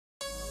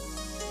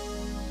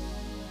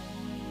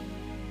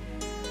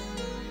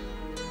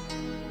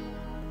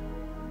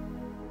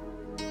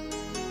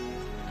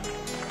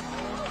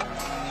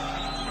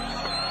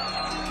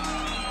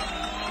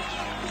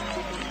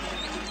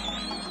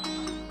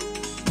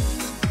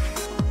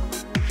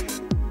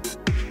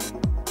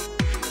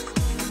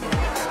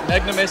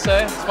Magnum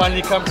SA has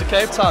finally come to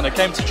Cape Town. It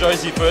came to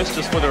Josie first,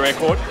 just for the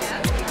record.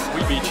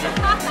 We beat you.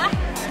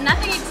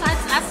 Nothing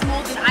excites us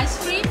more than ice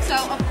cream, so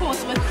of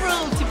course we're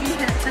thrilled to be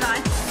here tonight.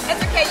 It's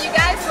okay, you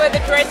guys were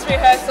the dress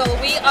rehearsal.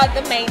 We are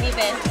the main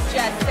event,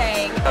 just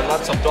saying. I'd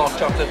love some dark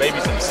chocolate, maybe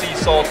some sea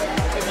salt,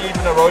 maybe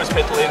even a rose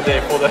petal in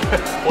there for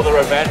the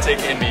romantic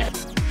in me.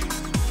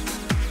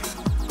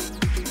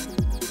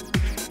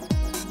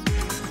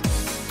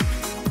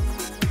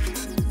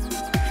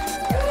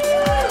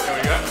 Here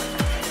we go.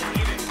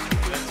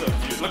 That's so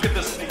cute. Look at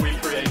this thing we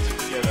created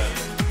together.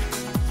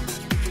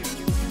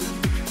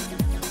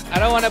 I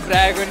don't want to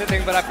brag or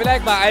anything, but I feel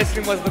like my ice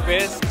cream was the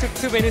best. Took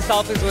too many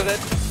selfies with it.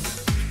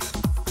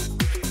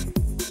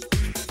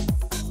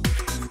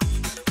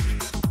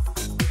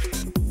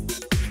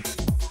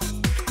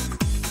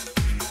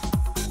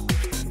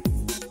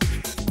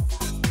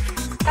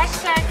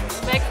 Hashtag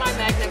make my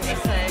Magnum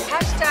SA.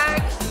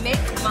 Hashtag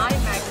make my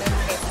Magnum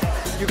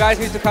SA. You guys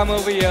need to come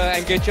over here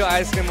and get your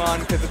ice cream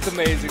on because it's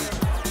amazing.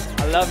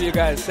 I love you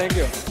guys. Thank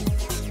you.